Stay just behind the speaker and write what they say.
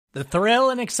The thrill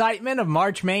and excitement of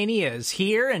March Mania is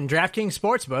here, and DraftKings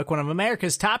Sportsbook, one of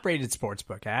America's top-rated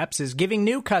sportsbook apps, is giving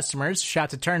new customers a shot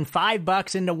to turn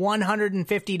 $5 into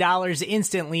 $150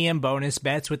 instantly in bonus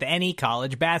bets with any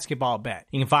college basketball bet.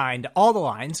 You can find all the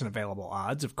lines and available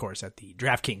odds, of course, at the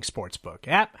DraftKings Sportsbook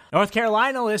app. North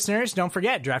Carolina listeners, don't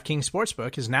forget, DraftKings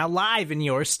Sportsbook is now live in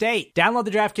your state. Download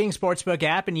the DraftKings Sportsbook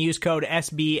app and use code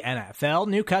SBNFL.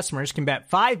 New customers can bet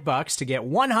 $5 to get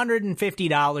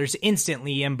 $150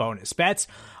 instantly in bonus bets,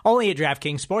 only at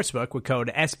DraftKings Sportsbook with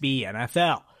code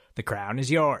SBNFL. The crown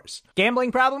is yours.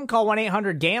 Gambling problem? Call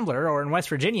 1-800-GAMBLER, or in West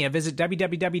Virginia, visit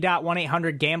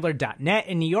www.1800gambler.net.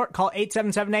 In New York, call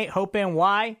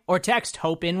 877-8-HOPE-NY or text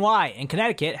HOPE-NY. In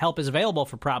Connecticut, help is available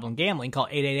for problem gambling. Call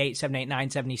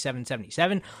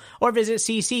 888-789-7777 or visit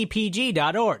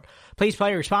ccpg.org. Please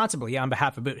play responsibly on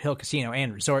behalf of Boot Hill Casino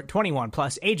and Resort. 21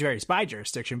 plus, age varies by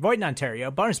jurisdiction. Void in Ontario.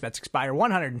 Bonus bets expire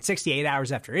 168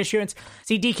 hours after issuance.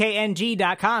 See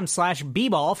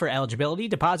dkng.com/bball for eligibility,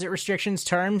 deposit restrictions,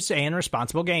 terms, and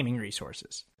responsible gaming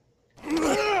resources.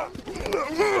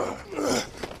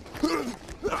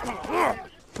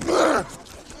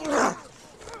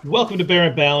 Welcome to Bear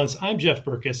and Balance. I'm Jeff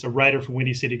Berkus, a writer for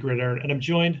Windy City Gridiron, and I'm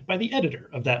joined by the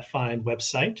editor of that fine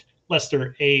website,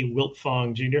 Lester A.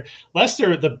 Wiltfong Jr.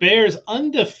 Lester, the Bears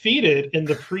undefeated in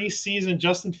the preseason.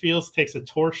 Justin Fields takes a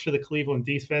torch to the Cleveland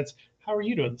defense. How are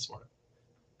you doing this morning?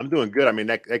 I'm doing good. I mean,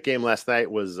 that game last night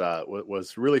was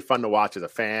really fun to watch as a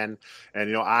fan. And,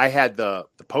 you know, I had the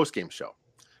post-game show.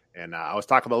 And I was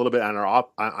talking about a little bit on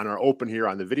our open here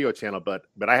on the video channel, but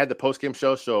I had the post-game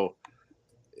show, so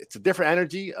it's a different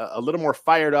energy, a little more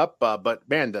fired up. But,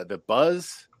 man, the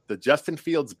buzz – the Justin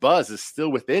Fields buzz is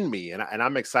still within me, and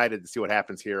I'm excited to see what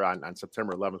happens here on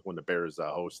September 11th when the Bears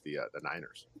host the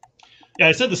Niners. Yeah,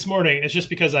 I said this morning, it's just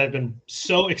because I've been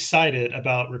so excited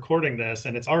about recording this,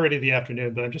 and it's already the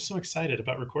afternoon, but I'm just so excited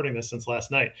about recording this since last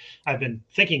night. I've been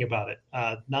thinking about it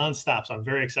nonstop, so I'm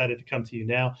very excited to come to you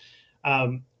now.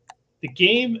 The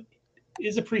game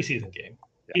is a preseason game.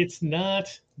 Yeah. It's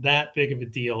not that big of a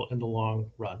deal in the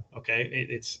long run, okay?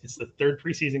 It's the third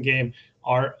preseason game.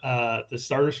 The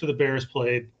starters for the Bears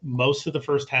played most of the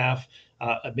first half,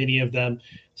 many of them.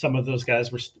 Some of those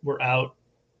guys were out.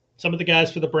 Some of the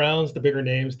guys for the Browns, the bigger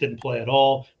names, didn't play at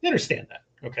all. We understand that,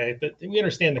 okay? But we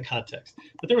understand the context.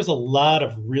 But there was a lot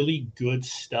of really good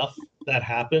stuff that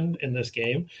happened in this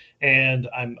game, and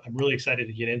I'm really excited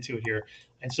to get into it here.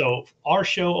 And so our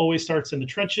show always starts in the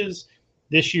trenches.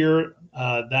 This year,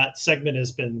 that segment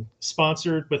has been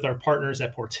sponsored with our partners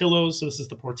at Portillo's. So this is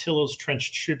the Portillo's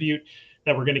Trench Tribute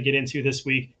that we're going to get into this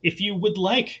week. If you would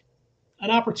like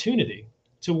an opportunity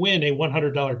to win a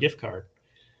 $100 gift card,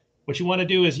 what you want to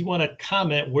do is you want to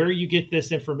comment where you get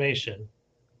this information,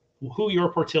 who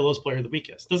your Portillo's player of the week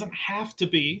is. Doesn't have to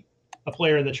be a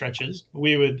player in the trenches.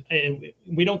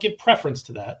 We don't give preference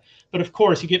to that. But of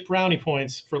course, you get brownie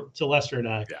points to Lester and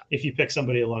I if you pick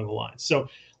somebody along the line. So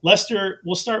Lester,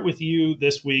 we'll start with you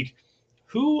this week.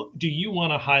 Who do you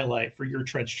want to highlight for your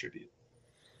trench tribute?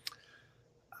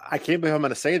 I can't believe I'm going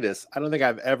to say this. I don't think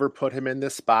I've ever put him in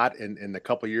this spot in the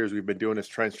couple of years we've been doing this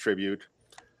trench tribute.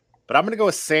 But I'm going to go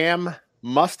with Sam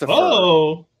Mustipher.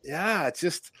 Oh. Yeah, it's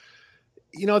just,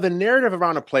 you know, the narrative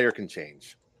around a player can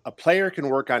change. A player can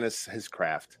work on his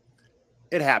craft.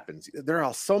 It happens. There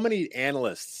are so many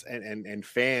analysts and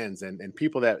fans and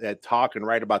people that talk and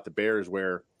write about the Bears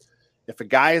where if a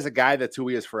guy is a guy, that's who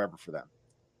he is forever for them.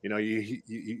 You know,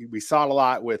 we saw it a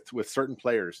lot with certain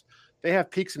players. They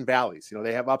have peaks and valleys. You know,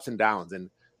 they have ups and downs.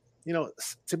 And, you know,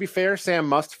 to be fair, Sam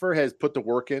Mustipher has put the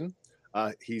work in.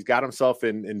 He's got himself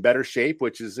in better shape,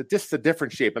 which is just a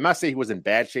different shape. I'm not saying he was in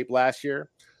bad shape last year,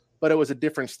 but it was a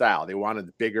different style. They wanted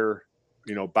bigger,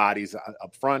 you know, bodies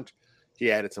up front.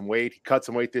 He added some weight. He cut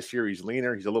some weight this year. He's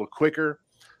leaner. He's a little quicker.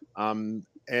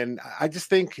 And I just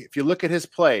think if you look at his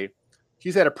play,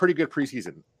 he's had a pretty good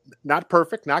preseason. Not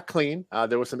perfect, not clean.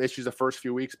 There was some issues the first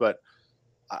few weeks, but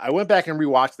I went back and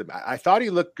rewatched them. I thought he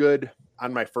looked good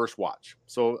on my first watch.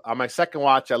 So on my second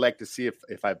watch, I like to see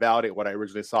if I validate what I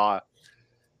originally saw.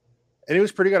 And it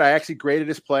was pretty good. I actually graded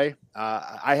his play.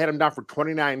 I had him down for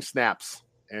 29 snaps.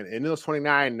 And in those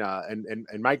 29, and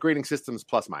my grading system is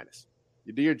plus minus.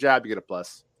 You do your job, you get a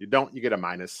plus. You don't, you get a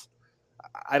minus.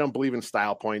 I don't believe in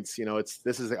style points. You know,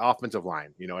 this is the offensive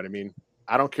line. You know what I mean?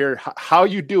 I don't care how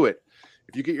you do it.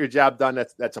 If you get your job done,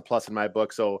 that's a plus in my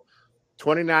book. So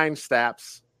 29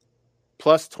 snaps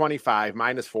plus 25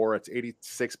 minus 4, it's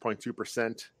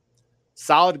 86.2%.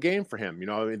 Solid game for him. You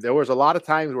know, I mean, there was a lot of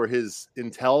times where his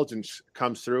intelligence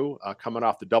comes through, coming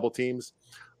off the double teams.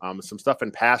 Some stuff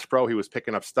in pass pro, he was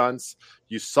picking up stunts.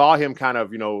 You saw him kind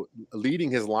of, you know,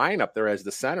 leading his lineup there as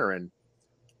the center. And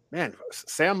man,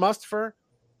 Sam Mustipher,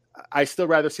 I still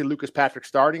rather see Lucas Patrick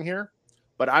starting here,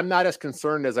 but I'm not as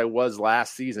concerned as I was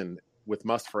last season with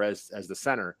Mustipher as the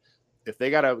center. If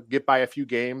they got to get by a few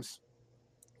games,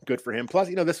 good for him. Plus,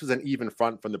 this was an even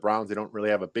front from the Browns. They don't really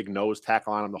have a big nose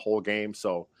tackle on him the whole game,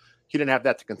 so he didn't have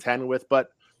that to contend with. But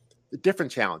the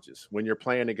different challenges when you're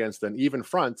playing against an even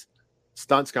front,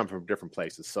 stunts come from different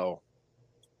places. So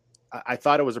I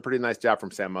thought it was a pretty nice job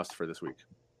from Sam Mustipher this week.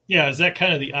 Yeah, is that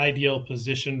kind of the ideal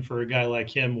position for a guy like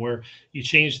him where you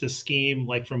change the scheme,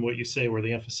 like from what you say, where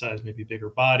they emphasize maybe bigger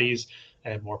bodies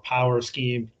and more power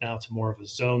scheme now to more of a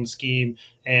zone scheme,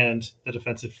 and the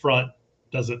defensive front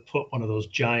doesn't put one of those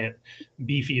giant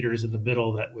beef eaters in the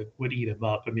middle that would eat him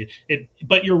up. I mean,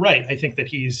 but you're right. I think that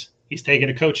he's taken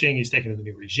to coaching. He's taken to the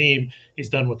new regime. He's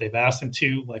done what they've asked him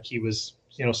to. Like he was,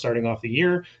 starting off the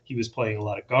year, he was playing a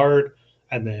lot of guard,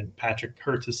 and then Patrick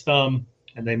hurts his thumb,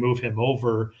 and they move him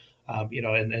over.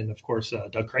 And of course,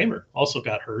 Doug Kramer also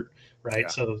got hurt, right?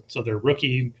 Yeah. So their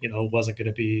rookie, wasn't going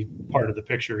to be part of the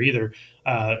picture either,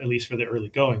 at least for the early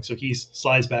going. So he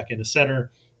slides back into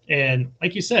center. And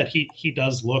like you said, he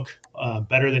does look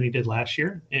better than he did last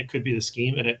year. It could be the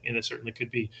scheme, and it certainly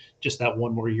could be just that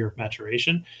one more year of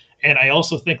maturation. And I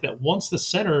also think that once the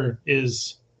center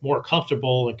is more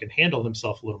comfortable and can handle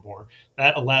himself a little more,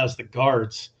 that allows the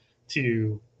guards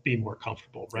to be more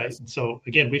comfortable, right? Yes. And so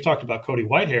again, we've talked about Cody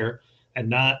Whitehair and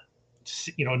not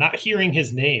hearing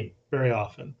his name very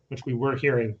often, which we were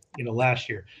hearing, last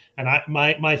year. And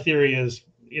my theory is,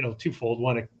 twofold.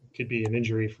 One, it could be an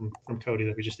injury from Cody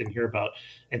that we just didn't hear about,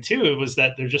 and two, it was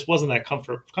that there just wasn't that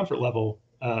comfort level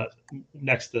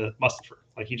next to Mustipher.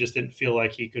 Like he just didn't feel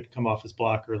like he could come off his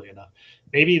block early enough.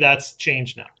 Maybe that's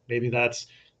changed now. Maybe that's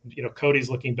Cody's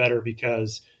looking better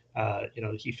because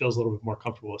he feels a little bit more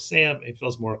comfortable with Sam. He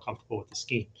feels more comfortable with the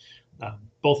scheme.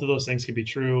 Both of those things could be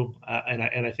true, and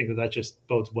I think that just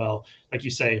bodes well. Like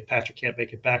you say, if Patrick can't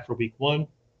make it back for week one,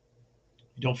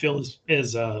 you don't feel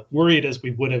as worried as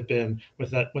we would have been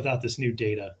without this new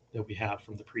data that we have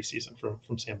from the preseason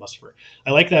from Sam Mustipher.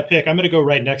 I like that pick. I'm going to go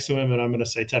right next to him, and I'm going to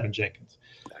say Tevin Jenkins.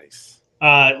 Nice.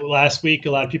 Last week,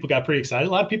 a lot of people got pretty excited.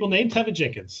 A lot of people named Tevin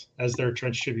Jenkins as their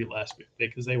trench tribute last week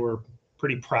because they were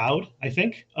pretty proud, I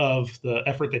think, of the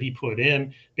effort that he put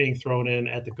in, being thrown in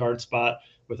at the guard spot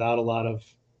without a lot of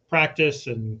practice.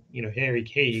 And,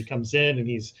 he comes in and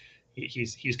he's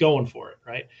going for it,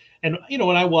 right? And,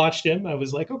 when I watched him, I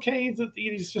was like, okay,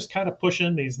 he's just kind of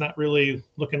pushing. He's not really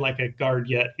looking like a guard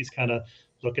yet. He's kind of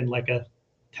looking like a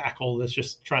tackle that's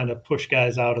just trying to push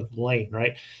guys out of the lane,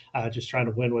 right? Just trying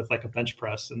to win with like a bench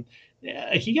press. And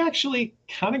he actually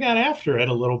kind of got after it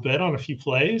a little bit on a few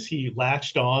plays. He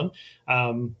latched on,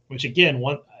 which again,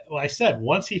 I said,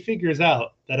 once he figures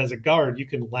out that as a guard, you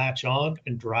can latch on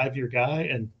and drive your guy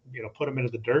and, put him into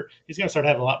the dirt, he's going to start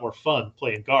having a lot more fun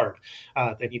playing guard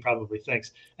than he probably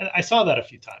thinks. And I saw that a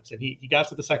few times, and he got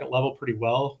to the second level pretty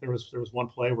well. There was one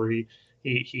play where he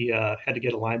had to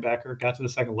get a linebacker, got to the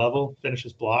second level, finished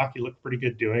his block. He looked pretty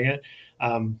good doing it.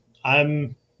 I'm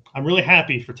really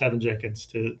happy for Tevin Jenkins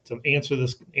to answer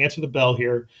the bell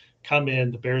here, come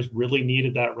in. The Bears really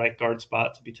needed that right guard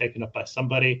spot to be taken up by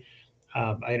somebody.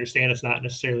 I understand it's not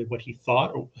necessarily what he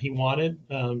thought or he wanted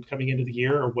coming into the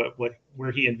year, or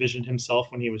where he envisioned himself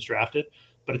when he was drafted.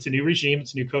 But it's a new regime,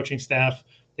 it's a new coaching staff.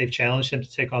 They've challenged him to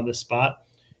take on this spot.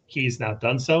 He's now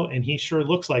done so, and he sure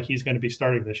looks like he's going to be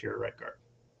starting this year at right guard.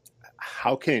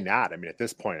 How can he not? I mean, at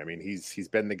this point, he's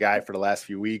been the guy for the last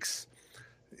few weeks.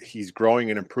 He's growing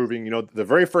and improving. The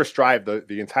very first drive,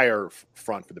 the entire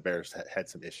front for the Bears had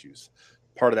some issues.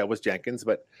 Part of that was Jenkins,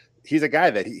 but he's a guy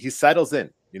that he settles in.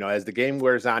 As the game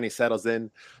wears on, he settles in.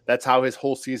 That's how his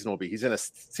whole season will be.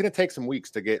 It's going to take some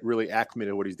weeks to get really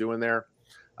acclimated to what he's doing there.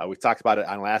 We talked about it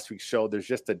on last week's show. There's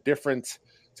just a different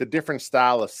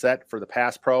style of set for the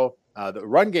pass pro. The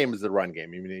run game is the run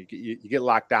game. You get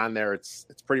locked on there. It's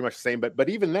pretty much the same. But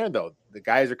even there, though, the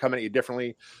guys are coming at you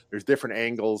differently. There's different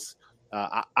angles.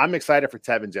 I'm excited for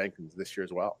Tevin Jenkins this year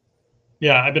as well.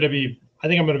 Yeah, I think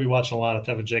I'm going to be watching a lot of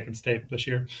Tevin Jenkins tape this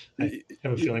year. I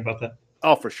have a feeling about that.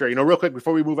 Oh, for sure. Real quick,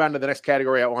 before we move on to the next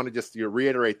category, I want to just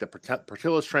reiterate the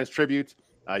Portillo's Trends Tribute.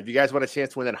 If you guys want a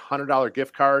chance to win that $100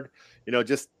 gift card,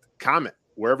 just comment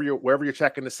wherever you're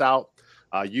checking this out,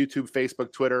 YouTube,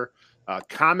 Facebook, Twitter.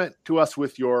 Comment to us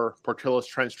with your Portillo's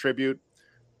Trends Tribute.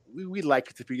 We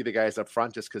like it to be the guys up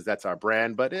front just because that's our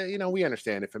brand, but we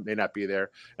understand if it may not be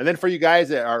there. And then for you guys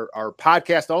that are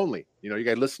podcast only, you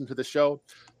guys listen to the show,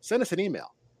 send us an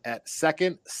email at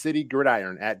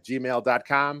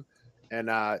secondcitygridiron@gmail.com and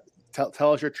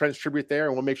tell us your Trends Tribute there,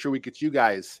 and we'll make sure we get you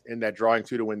guys in that drawing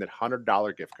too to win that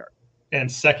 $100 gift card.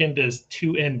 and second is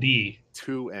 2ND.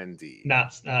 2ND.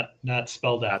 Not spelled out. Not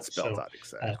spelled out,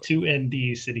 exactly.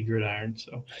 2ND City Gridiron.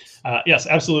 So, nice. Yes,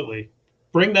 absolutely.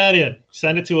 Bring that in.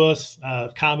 Send it to us.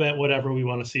 Comment whatever we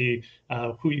want to see.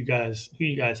 Who you guys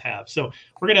have. So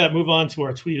we're gonna move on to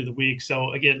our tweet of the week.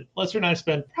 So again, Lester and I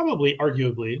spend probably,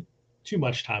 arguably, too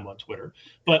much time on Twitter,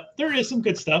 but there is some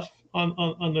good stuff on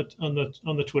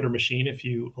the Twitter machine if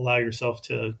you allow yourself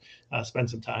to spend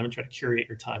some time and try to curate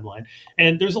your timeline.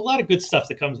 And there's a lot of good stuff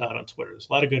that comes out on Twitter. There's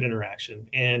a lot of good interaction,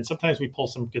 and sometimes we pull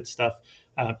some good stuff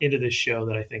into this show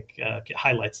that I think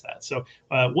highlights that. So,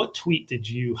 what tweet did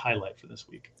you highlight for this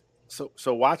week?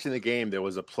 So watching the game, there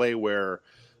was a play where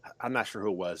I'm not sure who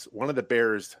it was. One of the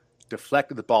Bears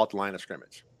deflected the ball at the line of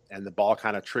scrimmage, and the ball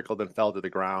kind of trickled and fell to the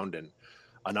ground. And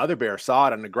another Bear saw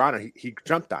it on the ground, and he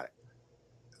jumped on it.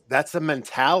 That's the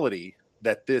mentality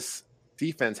that this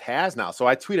defense has now. So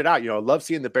I tweeted out, I love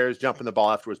seeing the Bears jumping the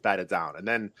ball after it was batted down. And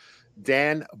then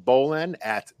Dan Bolin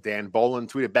at Dan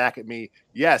Bolin tweeted back at me,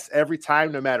 yes, every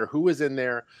time, no matter who is in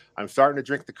there, I'm starting to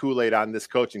drink the Kool-Aid on this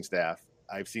coaching staff.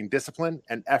 I've seen discipline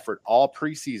and effort all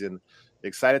preseason.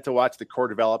 Excited to watch the core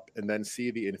develop and then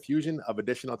see the infusion of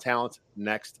additional talent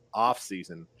next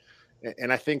offseason.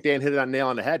 And I think Dan hit it on nail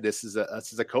on the head. This is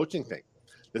a coaching thing.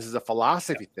 This is a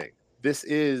philosophy thing. This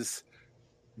is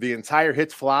the entire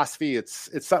Hits philosophy. It's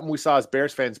something we saw as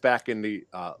Bears fans back in the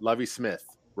Lovie Smith,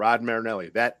 Rod Marinelli,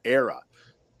 that era.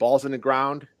 Balls in the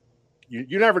ground.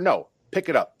 You never know. Pick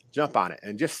it up, jump on it.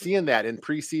 And just seeing that in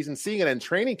preseason, seeing it in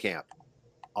training camp,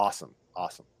 awesome.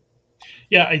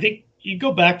 Yeah, I think you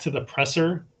go back to the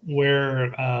presser where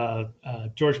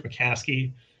George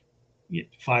McCaskey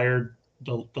fired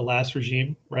the last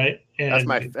regime, right? And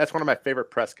that's one of my favorite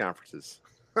press conferences.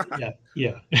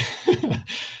 Yeah.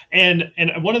 And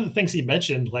one of the things he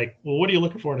mentioned, like, well, what are you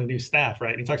looking for in a new staff,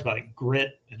 right? And he talks about like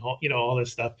grit and all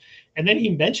this stuff. And then he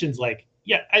mentions like,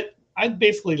 I'd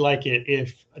basically like it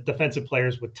if defensive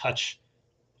players would touch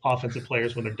offensive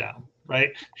players when they're down,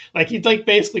 right? Like he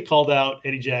basically called out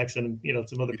Eddie Jackson,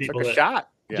 some other people that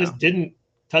just didn't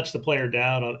touch the player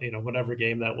down on whatever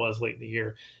game that was late in the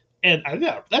year. And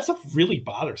that stuff really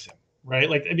bothers him. Right.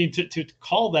 Like, I mean, to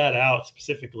call that out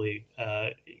specifically,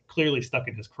 clearly stuck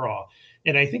in his craw.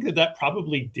 And I think that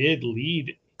probably did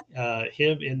lead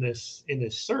him in this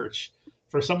search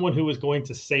for someone who was going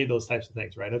to say those types of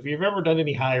things. Right. If you've ever done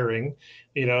any hiring,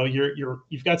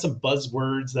 you've got some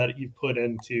buzzwords that you've put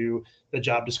into the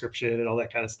job description and all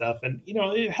that kind of stuff. And,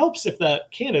 it helps if that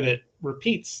candidate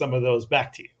repeats some of those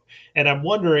back to you. And I'm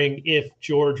wondering if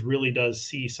George really does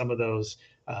see some of those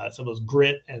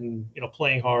grit and,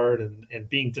 playing hard and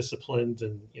being disciplined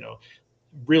and,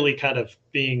 really kind of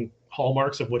being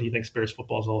hallmarks of what he thinks Bears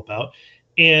football is all about.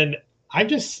 And I'm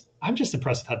just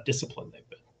impressed with how disciplined they've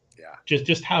been. Yeah.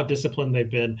 Just how disciplined they've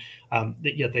been.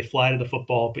 Yet they fly to the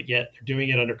football, but yet they're doing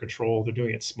it under control. They're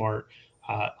doing it smart.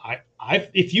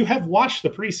 If you have watched the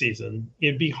preseason,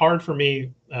 it'd be hard for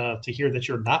me to hear that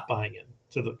you're not buying in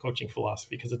to the coaching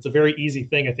philosophy, because it's a very easy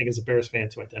thing, I think, as a Bears fan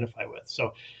to identify with.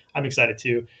 So I'm excited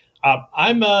too.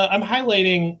 I'm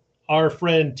highlighting our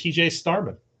friend TJ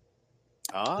Starman.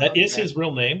 That is his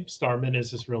real name. Starman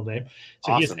is his real name.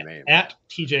 So awesome he's name. At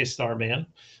TJ Starman.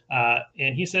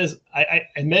 And he says, I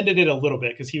amended it a little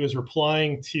bit because he was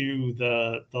replying to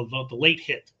the late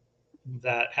hit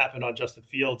that happened on Justin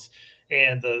Fields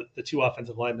and the two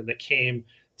offensive linemen that came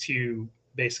to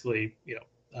basically,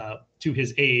 to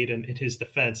his aid and in his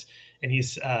defense. And he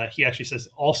actually says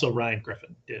also Ryan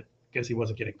Griffin did, because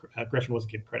Griffin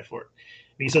wasn't getting credit for it.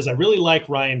 And he says, I really like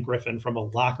Ryan Griffin from a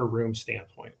locker room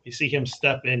standpoint. You see him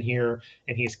step in here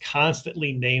and he's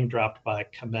constantly name dropped by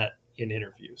Kmet in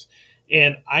interviews.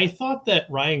 And I thought that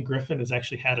Ryan Griffin has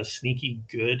actually had a sneaky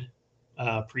good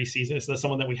preseason. It's not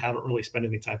someone that we haven't really spent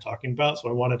any time talking about. So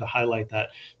I wanted to highlight that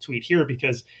tweet here,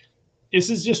 because this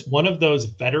is just one of those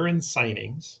veteran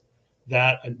signings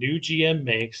that a new GM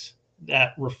makes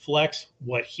that reflects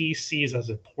what he sees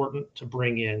as important to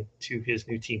bring in to his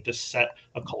new team, to set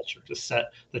a culture, to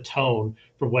set the tone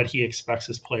for what he expects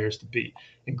his players to be.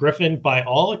 And Griffin, by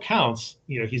all accounts,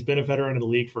 he's been a veteran in the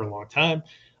league for a long time.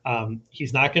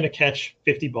 He's not going to catch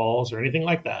 50 balls or anything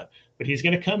like that, but he's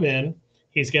going to come in.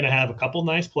 He's going to have a couple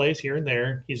nice plays here and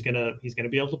there. He's going to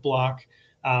be able to block,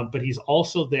 but he's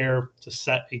also there to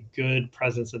set a good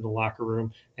presence in the locker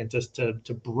room and just to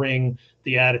bring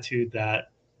the attitude that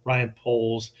Ryan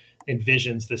Poles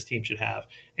envisions this team should have.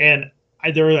 And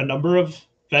there are a number of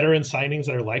veteran signings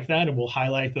that are like that, and we'll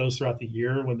highlight those throughout the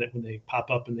year when they pop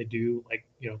up and they do like,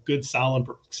 good,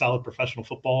 solid professional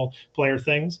football player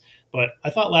things. But I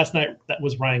thought last night that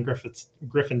was Ryan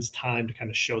Griffin's time to kind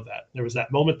of show that. There was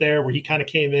that moment there where he kind of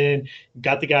came in,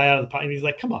 got the guy out of the pocket, and he's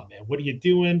like, "Come on, man, what are you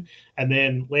doing?" And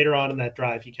then later on in that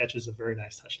drive, he catches a very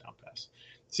nice touchdown pass.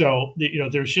 So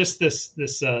there's just this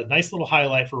nice little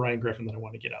highlight for Ryan Griffin that I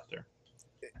want to get out there.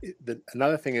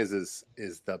 Another thing is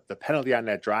the penalty on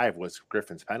that drive was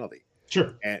Griffin's penalty.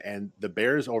 Sure. And the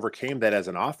Bears overcame that as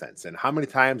an offense. And how many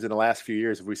times in the last few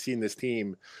years have we seen this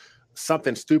team,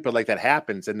 something stupid like that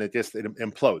happens and it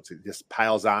implodes. It just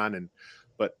piles on.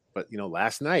 But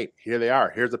last night, here they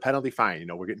are. Here's the penalty fine.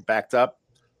 We're getting backed up.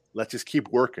 Let's just keep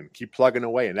working, keep plugging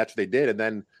away. And that's what they did. And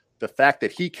then the fact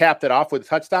that he capped it off with a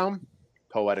touchdown,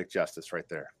 poetic justice right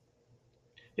there.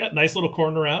 Yeah, nice little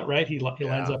corner out, right? He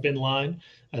lines up in line,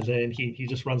 and then he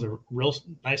just runs a real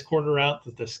nice corner out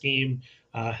that the scheme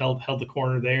held the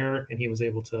corner there, and he was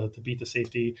able to beat the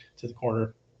safety to the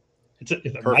corner. It's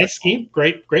a nice scheme,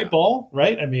 great ball,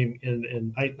 right? I mean,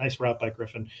 and nice route by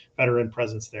Griffin, veteran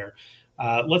presence there.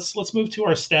 Let's move to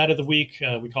our stat of the week.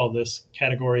 We call this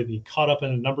category the caught up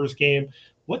in a numbers game.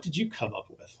 What did you come up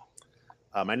with?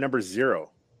 My number 0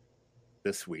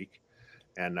 this week.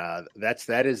 And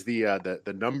that is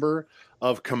the number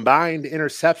of combined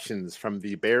interceptions from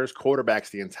the Bears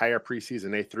quarterbacks the entire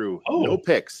preseason. They threw no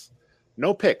picks.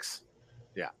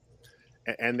 Yeah,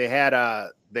 and they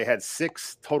had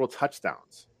 6 total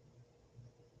touchdowns.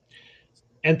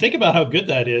 And think about how good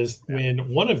that is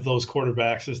when one of those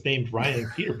quarterbacks is named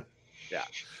Ryan Peterman. Yeah.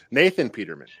 Nathan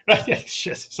Peterman.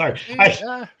 Sorry.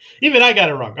 Even I got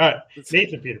it wrong. All right.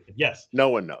 Nathan Peterman. Yes. No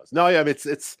one knows. No, yeah,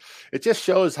 it just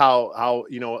shows how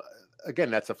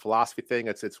again, that's a philosophy thing.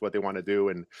 It's what they want to do.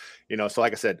 And, so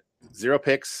like I said, 0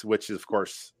 picks, which is of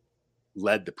course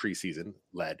led the preseason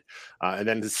and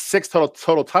then 6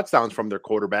 total touchdowns from their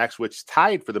quarterbacks, which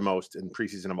tied for the most in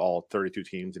preseason of all 32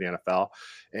 teams in the NFL.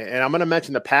 And I'm going to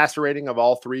mention the passer rating of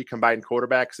all 3 combined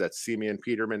quarterbacks. That's Simeon,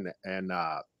 Peterman, and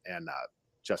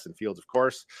Justin Fields, of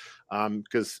course,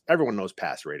 because everyone knows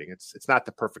pass rating. It's not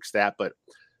the perfect stat, but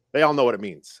they all know what it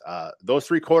means. Those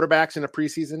 3 quarterbacks in the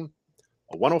preseason,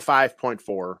 a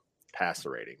 105.4 passer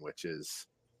rating, which is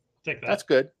that's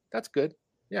good. That's good.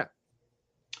 Yeah.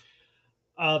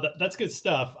 That's good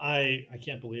stuff. I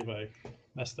can't believe I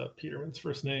messed up Peterman's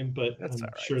first name, but I'm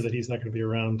sure that he's not going to be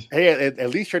around. Hey, at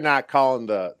least you're not calling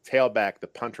the tailback the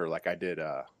punter like I did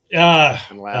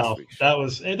last week.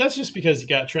 That's just because you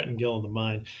got Trenton Gill in the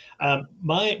mind.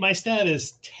 My stat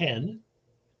is 10,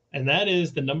 and that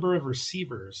is the number of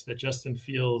receivers that Justin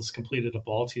Fields completed a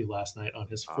ball to last night on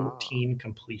his 14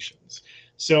 completions.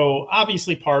 So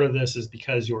obviously part of this is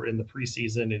because you're in the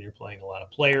preseason and you're playing a lot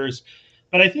of players.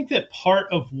 But I think that part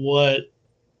of what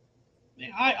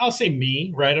I'll say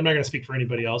me, right? I'm not going to speak for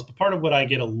anybody else, but part of what I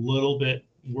get a little bit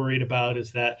worried about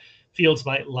is that Fields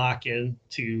might lock in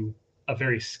to a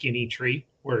very skinny tree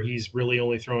where he's really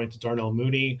only throwing to Darnell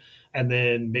Mooney and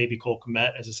then maybe Cole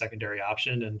Kmet as a secondary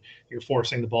option. And you're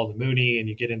forcing the ball to Mooney and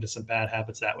you get into some bad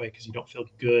habits that way because you don't feel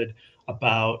good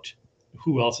about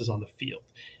who else is on the field.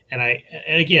 And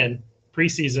again,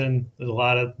 preseason, there's a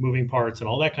lot of moving parts and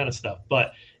all that kind of stuff,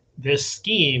 but this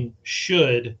scheme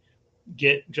should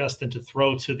get Justin to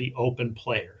throw to the open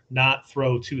player, not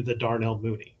throw to the Darnell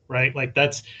Mooney, right? Like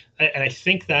and I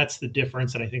think that's the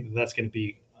difference. And I think that's going to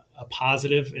be a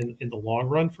positive in the long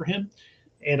run for him.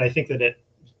 And I think that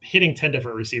hitting 10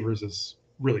 different receivers is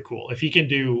really cool. If he can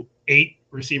do 8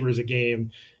 receivers a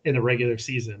game in the regular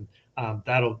season,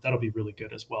 that'll be really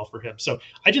good as well for him. So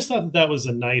I just thought that was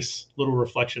a nice little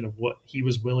reflection of what he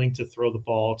was willing to throw the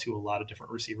ball to a lot of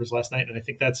different receivers last night. And I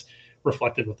think that's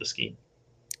reflective of the scheme.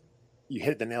 You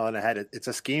hit the nail on the head. It's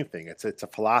a scheme thing. It's a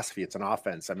philosophy. It's an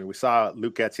offense. I mean, we saw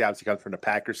Luke Getsy obviously come from the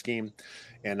Packers scheme,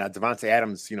 and Devontae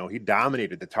Adams, he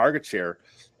dominated the target share.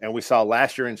 And we saw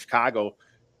last year in Chicago,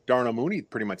 Darnell Mooney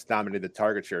pretty much dominated the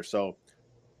target share. So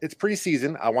it's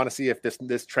preseason. I want to see if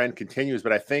this trend continues,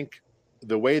 but I think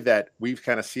the way that we've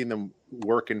kind of seen them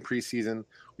work in preseason,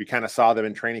 we kind of saw them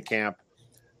in training camp.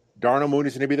 Darnell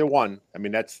Mooney's going to be their one. I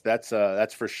mean,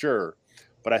 that's for sure.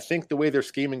 But I think the way they're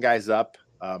scheming guys up,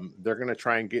 they're going to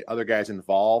try and get other guys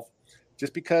involved,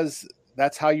 just because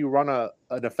that's how you run an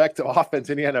effective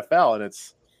offense in the NFL.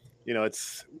 And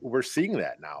we're seeing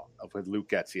that now with Luke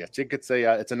Getsy. I think it's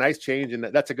a nice change, and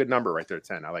that's a good number right there,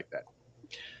 10. I like that.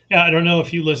 Yeah, I don't know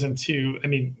if you listen to. I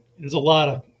mean, there's a lot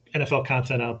of NFL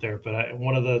content out there, but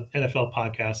one of the NFL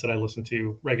podcasts that I listen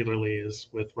to regularly is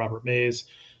with Robert Mays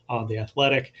on The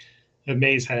Athletic. And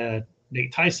Mays had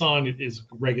Nate Tyson is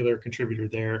a regular contributor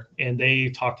there, and they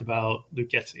talked about Luke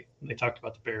Getsy, and they talked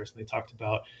about the Bears, and they talked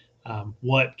about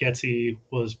what Getsy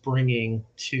was bringing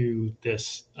to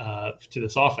this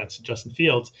offense, Justin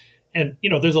Fields. And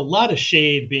there's a lot of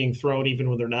shade being thrown, even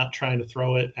when they're not trying to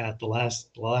throw it at the last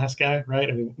guy, right?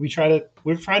 I mean, we're trying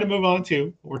to move on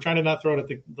too. We're trying to not throw it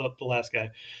at the last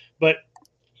guy, but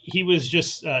he was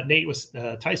just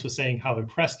Tice was saying how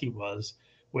impressed he was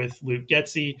with Luke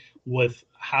Getsy, with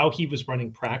how he was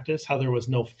running practice, how there was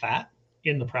no fat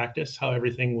in the practice, how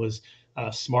everything was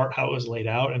smart, how it was laid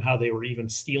out, and how they were even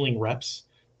stealing reps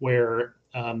where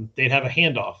they'd have a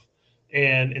handoff,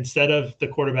 and instead of the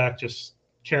quarterback just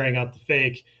carrying out the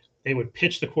fake, they would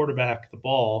pitch the quarterback the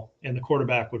ball, and the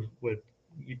quarterback would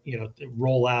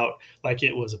roll out like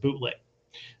it was a bootleg.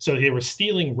 So they were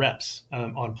stealing reps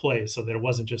on plays, so that it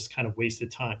wasn't just kind of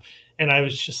wasted time. And I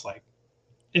was just like,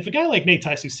 if a guy like Nate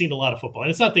Tice, who's seen a lot of football,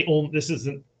 and it's not the only, this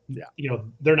isn't,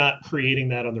 they're not creating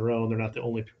that on their own. They're not the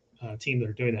only team that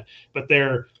are doing that, but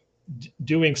they're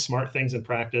doing smart things in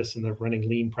practice, and they're running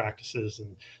lean practices,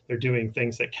 and they're doing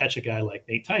things that catch a guy like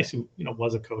Nate Tice, who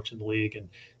was a coach in the league, and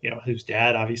whose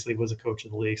dad obviously was a coach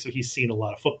in the league, so he's seen a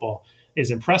lot of football,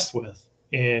 is impressed with,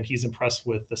 and he's impressed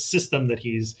with the system that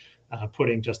he's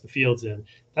putting Justin Fields in.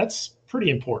 That's pretty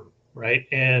important, right?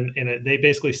 And they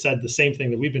basically said the same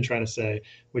thing that we've been trying to say,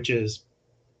 which is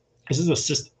this is a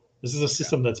system. This is a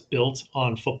system that's built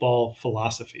on football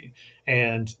philosophy,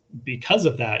 and because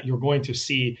of that, you're going to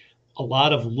see a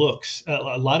lot of looks,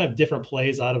 a lot of different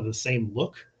plays out of the same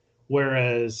look,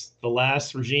 whereas the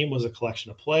last regime was a collection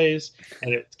of plays,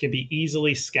 and it can be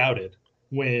easily scouted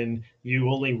when you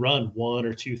only run one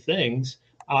or two things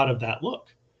out of that look.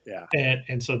 Yeah.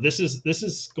 And so this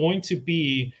is going to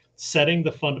be setting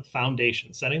the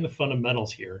foundation, setting the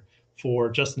fundamentals here for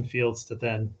Justin Fields to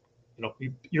then,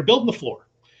 you're building the floor.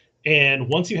 And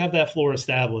once you have that floor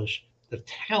established, the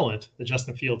talent that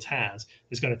Justin Fields has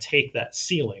is going to take that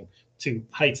ceiling to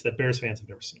heights that Bears fans have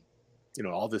never seen.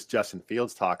 All this Justin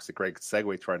Fields talk is a great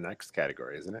segue to our next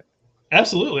category, isn't it?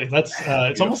 Absolutely. That's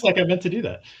it's almost like I meant to do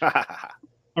that.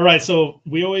 All right. So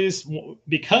we always,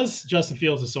 because Justin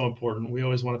Fields is so important, we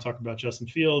always want to talk about Justin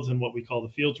Fields and what we call the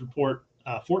Fields Report.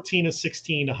 14 of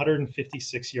 16,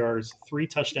 156 yards, 3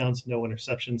 touchdowns, no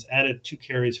interceptions, added 2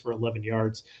 carries for 11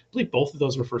 yards. I believe both of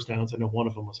those were first downs. I know one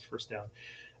of them was a first down.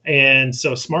 And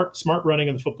so smart running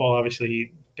of the football. Obviously,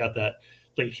 he got that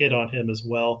late hit on him as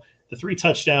well. The 3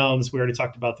 touchdowns, we already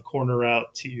talked about the corner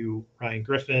route to Ryan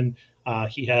Griffin.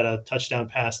 He had a touchdown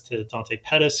pass to Dante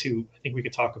Pettis, who I think we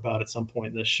could talk about at some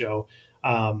point in this show.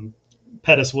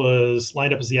 Pettis was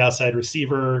lined up as the outside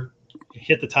receiver,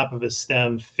 hit the top of his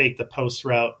stem, faked the post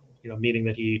route, meaning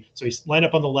that he's lined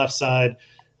up on the left side,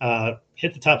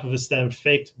 hit the top of his stem,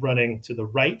 faked running to the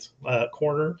right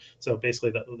corner. So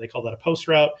basically they call that a post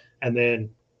route, and then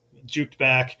juked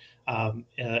back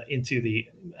into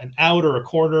an out or a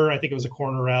corner. I think it was a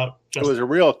corner route. It was a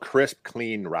real crisp,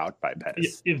 clean route by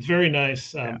Pettis. It's very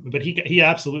nice, but he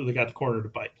absolutely got the corner to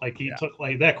bite.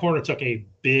 That corner took a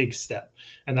big step,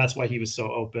 and that's why he was so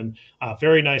open.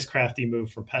 Very nice, crafty move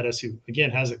from Pettis, who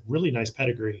again has a really nice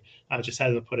pedigree. Just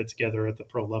hasn't put it together at the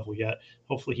pro level yet.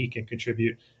 Hopefully, he can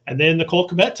contribute. And then the Cole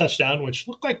Kmet touchdown, which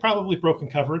looked like probably broken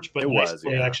coverage, but nice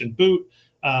play action boot,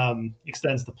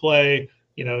 extends the play.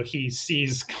 He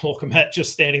sees Cole Kmet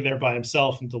just standing there by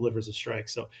himself and delivers a strike.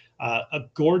 So a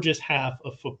gorgeous half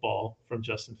of football from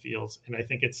Justin Fields. And I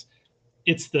think it's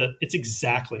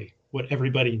exactly what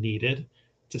everybody needed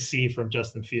to see from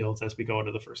Justin Fields as we go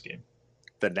into the first game.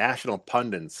 The national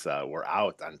pundits were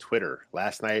out on Twitter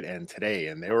last night and today,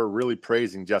 and they were really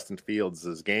praising Justin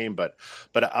Fields' game. But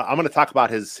I'm going to talk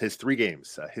about his 3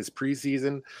 games. His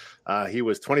preseason, he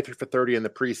was 23 for 30 in the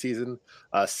preseason,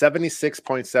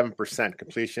 76.7%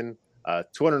 completion,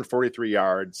 243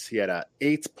 yards. He had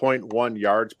 8.1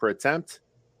 yards per attempt,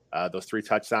 those 3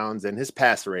 touchdowns, and his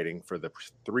passer rating for the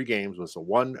 3 games was a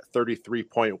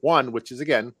 133.1, which is,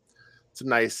 again, it's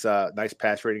a nice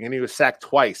pass rating, and he was sacked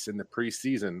twice in the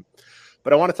preseason.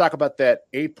 But I want to talk about that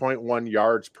 8.1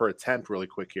 yards per attempt really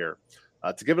quick here.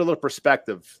 To give it a little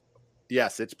perspective,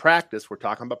 yes, it's practice. We're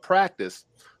talking about practice,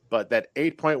 but that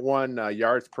 8.1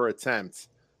 yards per attempt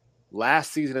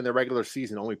last season in the regular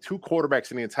season, only 2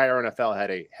 quarterbacks in the entire NFL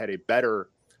had a better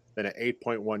than an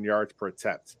 8.1 yards per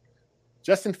attempt.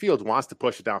 Justin Fields wants to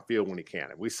push it downfield when he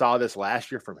can, and we saw this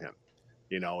last year from him.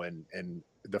 And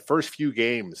the first few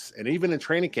games, and even in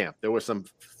training camp, there were some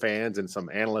fans and some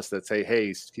analysts that say, hey,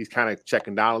 he's kind of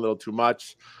checking down a little too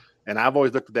much. And I've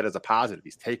always looked at that as a positive.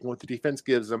 He's taking what the defense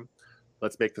gives him.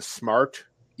 Let's make the smart,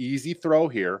 easy throw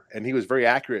here. And he was very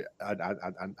accurate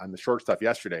on the short stuff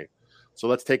yesterday. So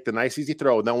let's take the nice, easy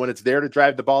throw. And then when it's there to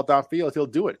drive the ball downfield, he'll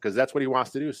do it because that's what he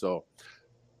wants to do. So,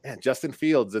 man, Justin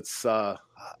Fields, it's I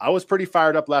was pretty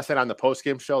fired up last night on the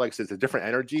post-game show. Like I said, it's a different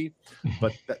energy,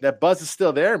 but that buzz is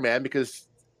still there, man, because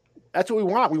that's what we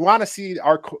want. We want to see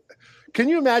our – can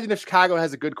you imagine if Chicago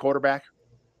has a good quarterback?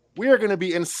 We are going to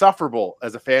be insufferable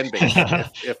as a fan base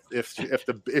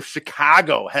if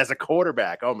Chicago has a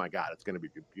quarterback. Oh, my God, it's going to be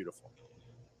beautiful.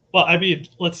 Well,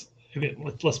 let's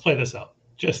play this out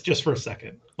just for a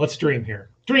second. Let's dream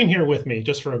here. Dream here with me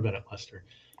just for a minute, Lester.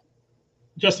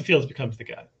 Justin Fields becomes the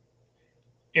guy.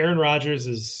 Aaron Rodgers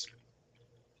is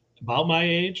about my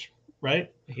age,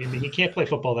 right? He can't play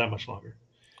football that much longer.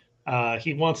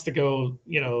 He wants to go,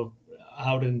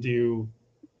 out and do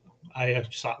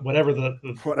whatever the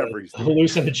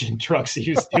hallucinogen drugs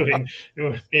he was doing.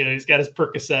 He's got his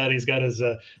Percocet. He's got his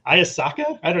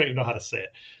Ayasaka. I don't even know how to say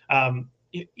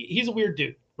it. He's a weird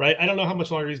dude, right? I don't know how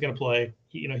much longer he's going to play.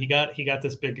 He got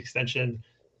this big extension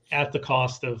at the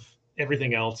cost of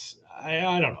everything else.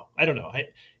 I don't know.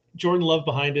 Jordan Love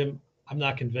behind him, I'm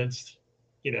not convinced,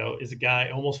 is a guy.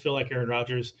 I almost feel like Aaron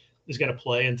Rodgers is going to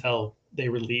play until they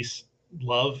release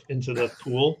Love into the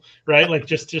pool, right? Like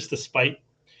just to spite.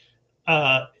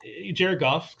 Jared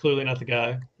Goff, clearly not the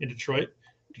guy in Detroit.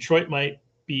 Detroit might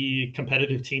be a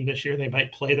competitive team this year. They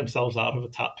might play themselves out of a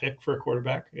top pick for a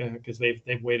quarterback because they've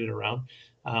waited around.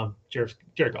 Jared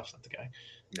Goff's not the guy.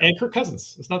 No. And Kirk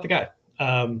Cousins is not the guy.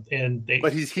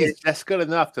 But he's just good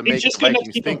enough to make the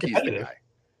Vikings think he's the guy. Yeah.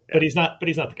 But he's not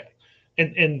the guy.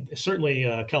 And certainly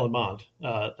Kellen Mond,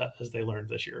 as they learned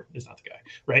this year, is not the guy,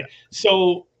 right? Yeah.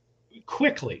 So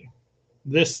quickly,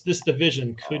 this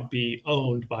division could be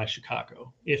owned by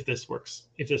Chicago if this works,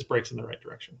 if this breaks in the right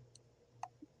direction.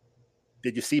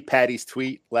 Did you see Patty's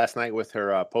tweet last night with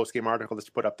her post-game article that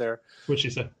she put up there? What'd she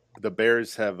say? The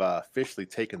Bears have officially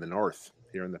taken the North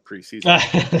here in the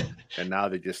preseason, and now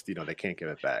they just they can't give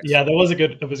it back. Yeah, that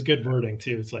was good wording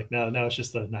too. It's like now it's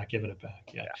just the not giving it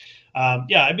back. Yeah.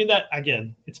 I mean, that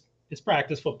again, it's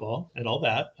practice football and all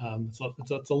that.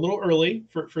 It's a little early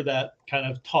for that kind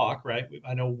of talk, right?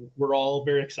 I know we're all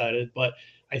very excited, but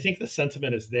I think the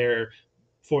sentiment is there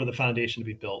for the foundation to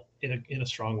be built in a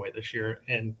strong way this year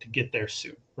and to get there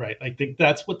soon, right? I think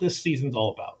that's what this season's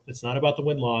all about. It's not about the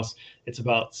win-loss. It's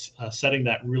about setting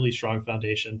that really strong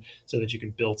foundation so that you can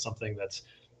build something that's,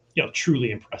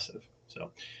 truly impressive.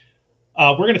 So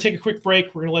we're going to take a quick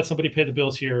break. We're going to let somebody pay the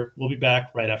bills here. We'll be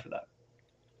back right after that.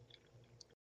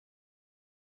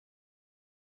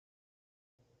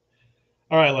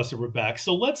 All right, Lester, we're back.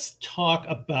 So let's talk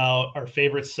about our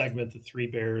favorite segment, the Three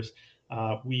Bears.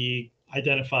 We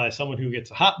identify someone who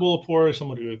gets a hot bowl of porridge,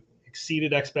 someone who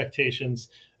exceeded expectations,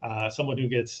 someone who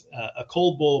gets a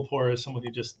cold bowl of porridge, someone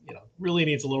who just really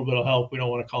needs a little bit of help. We don't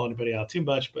want to call anybody out too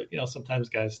much, but sometimes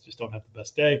guys just don't have the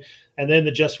best day. And then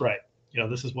the just right.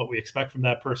 This is what we expect from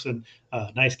that person.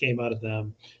 Nice game out of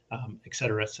them, et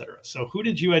cetera, et cetera. So who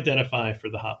did you identify for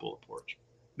the hot bowl of porridge?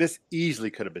 This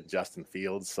easily could have been Justin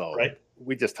Fields. So right.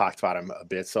 We just talked about him a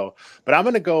bit. So, but I'm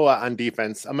going to go on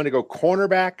defense. I'm going to go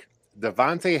cornerback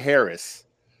Devontae Harris.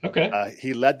 Okay.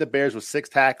 He led the Bears with 6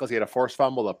 tackles. He had a forced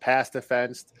fumble, a pass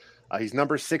defense. He's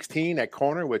number 16 at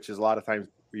corner, which is a lot of times,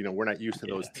 we're not used to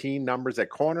those team numbers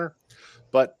at corner.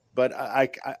 But I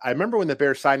remember when the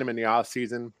Bears signed him in the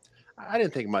offseason, I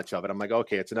didn't think much of it. I'm like,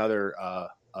 okay, it's another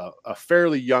a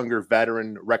fairly younger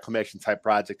veteran reclamation type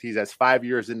project. He has 5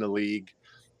 years in the league,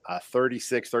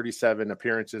 36, 37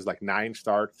 appearances, like 9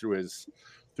 starts through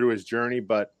his journey.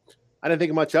 But I didn't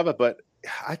think much of it. But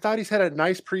I thought he's had a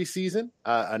nice preseason,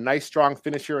 a nice strong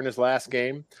finish here in his last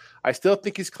game. I still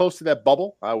think he's close to that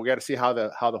bubble. We got to see how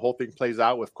the whole thing plays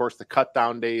out. Of course, the cut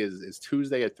down day is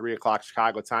Tuesday at 3:00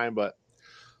 Chicago time. But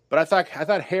I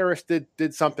thought Harris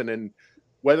did something, and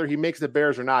whether he makes the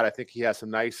Bears or not, I think he has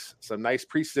some nice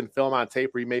preseason film on tape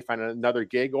where he may find another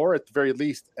gig, or at the very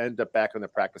least end up back on the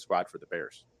practice squad for the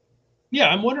Bears. Yeah,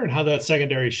 I'm wondering how that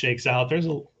secondary shakes out. There's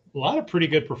a lot of pretty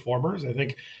good performers. I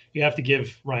think you have to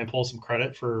give Ryan Poles some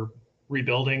credit for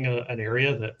rebuilding an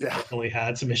area that definitely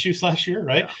had some issues last year,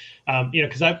 right? Yeah.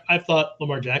 Because I've thought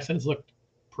Lamar Jackson has looked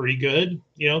pretty good,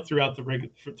 throughout the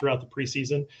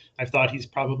preseason. I thought he's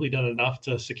probably done enough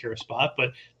to secure a spot,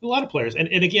 but a lot of players. And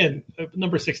again,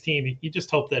 number 16, you just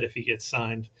hope that if he gets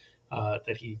signed,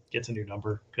 that he gets a new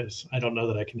number, because I don't know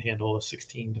that I can handle a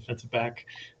 16 defensive back.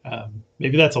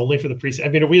 Maybe that's only for the preseason. I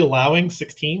mean, are we allowing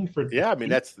 16 for? Yeah,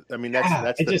 that's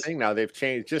the thing now. They've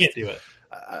changed. Can't do it.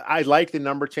 I like the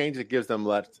number change. It gives them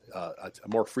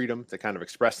more freedom to kind of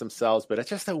express themselves. But it's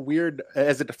just a weird,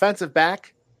 as a defensive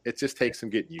back, It just takes some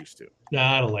getting used to. No,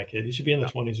 I don't like it. He should be in the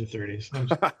 20s or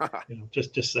 30s.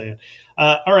 Just saying.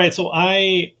 All right, so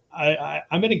I'm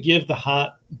going to give the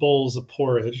hot bowls of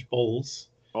porridge to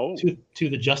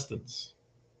the Justins.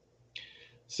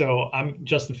 So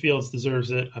Justin Fields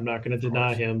deserves it. I'm not going to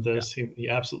deny him this. Yeah. He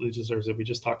absolutely deserves it. We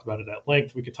just talked about it at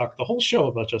length. We could talk the whole show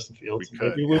about Justin Fields.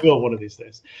 Maybe we will one of these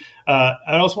days. I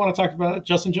also want to talk about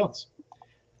Justin Jones.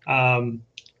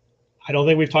 I don't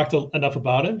think we've talked enough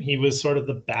about him. He was sort of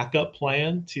the backup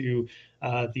plan to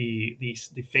the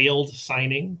failed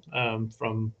signing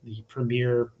from the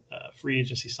premier free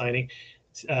agency signing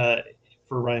for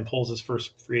Ryan Poles'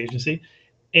 first free agency.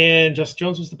 And Justin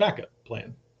Jones was the backup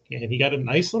plan. And he got a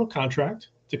nice little contract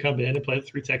to come in and play the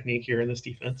 3 technique here in this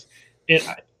defense. And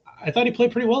I thought he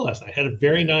played pretty well last night. Had a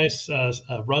very nice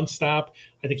run stop.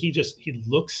 I think he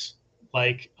looks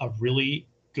like a really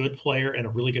good player and a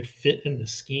really good fit in the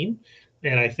scheme.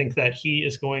 And I think that he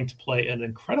is going to play an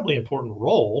incredibly important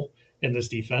role in this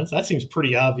defense. That seems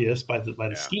pretty obvious by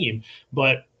the scheme.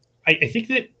 But I think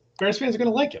that Bears fans are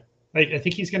going to like him. I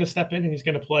think he's going to step in and he's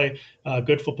going to play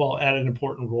good football at an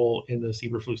important role in the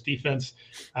Eberflus defense.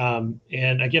 And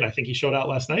again, I think he showed out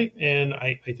last night, and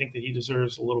I think that he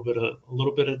deserves a little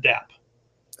bit of dap.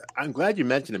 I'm glad you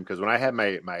mentioned him because when I had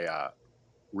my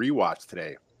rewatch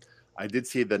today, I did